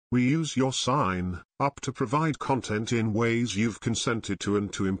We use your sign up to provide content in ways you've consented to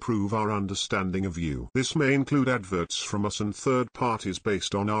and to improve our understanding of you. This may include adverts from us and third parties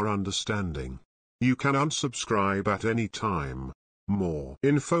based on our understanding. You can unsubscribe at any time. More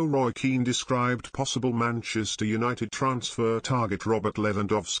info. Roy Keane described possible Manchester United transfer target Robert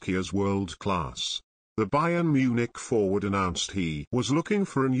Lewandowski as world-class. The Bayern Munich forward announced he was looking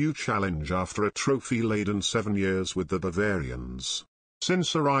for a new challenge after a trophy-laden 7 years with the Bavarians.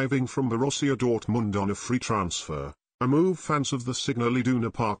 Since arriving from Borussia Dortmund on a free transfer, a move fans of the Signal Iduna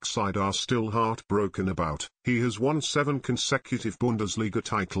Park side are still heartbroken about, he has won 7 consecutive Bundesliga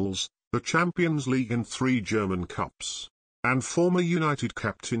titles, the Champions League and 3 German Cups. And former United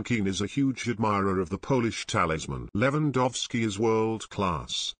captain Keane is a huge admirer of the Polish talisman. Lewandowski is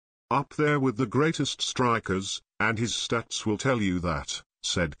world-class. Up there with the greatest strikers, and his stats will tell you that,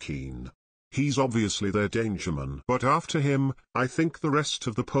 said Keane. He's obviously their dangerman. But after him, I think the rest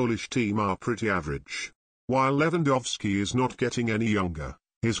of the Polish team are pretty average. While Lewandowski is not getting any younger,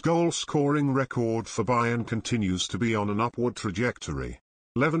 his goal-scoring record for Bayern continues to be on an upward trajectory.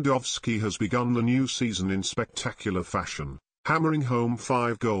 Lewandowski has begun the new season in spectacular fashion, hammering home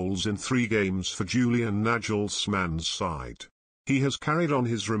 5 goals in 3 games for Julian Nagelsmann's side. He has carried on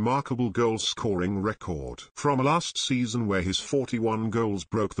his remarkable goal-scoring record from last season where his 41 goals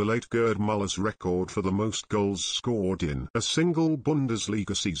broke the late Gerd Muller's record for the most goals scored in a single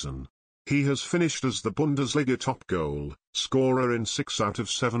Bundesliga season. He has finished as the Bundesliga top goal scorer in 6 out of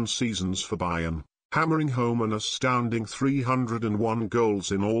 7 seasons for Bayern, hammering home an astounding 301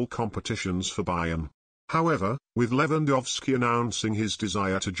 goals in all competitions for Bayern. However, with Lewandowski announcing his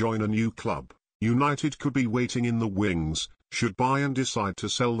desire to join a new club, United could be waiting in the wings, should Bayern decide to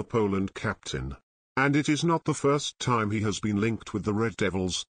sell the Poland captain. And it is not the first time he has been linked with the Red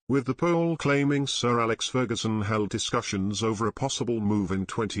Devils, with the Pole claiming Sir Alex Ferguson held discussions over a possible move in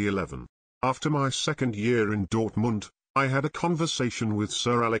 2011. After my second year in Dortmund, I had a conversation with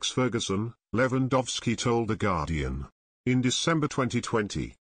Sir Alex Ferguson, Lewandowski told The Guardian. In December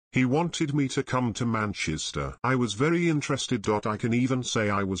 2020. He wanted me to come to Manchester. I was very interested. I can even say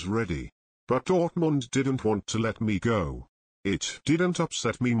I was ready. But Dortmund didn't want to let me go. It didn't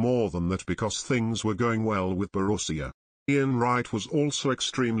upset me more than that because things were going well with Borussia. Ian Wright was also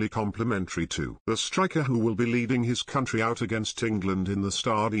extremely complimentary to the striker who will be leading his country out against England in the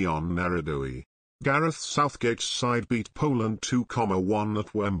Stadion Narodowy. Gareth Southgate's side beat Poland 2-1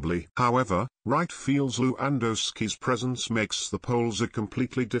 at Wembley. However, Wright feels Lewandowski's presence makes the Poles a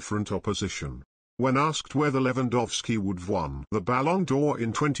completely different opposition. When asked whether Lewandowski would have won the Ballon d'Or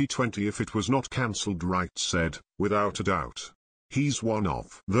in 2020 if it was not cancelled, Wright said, without a doubt. He's one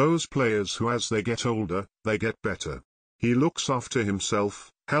of those players who as they get older, they get better. He looks after himself,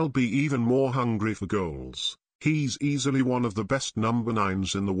 he'll be even more hungry for goals. He's easily one of the best number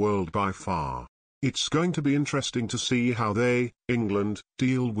 9s in the world by far. It's going to be interesting to see how they, England,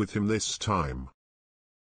 deal with him this time.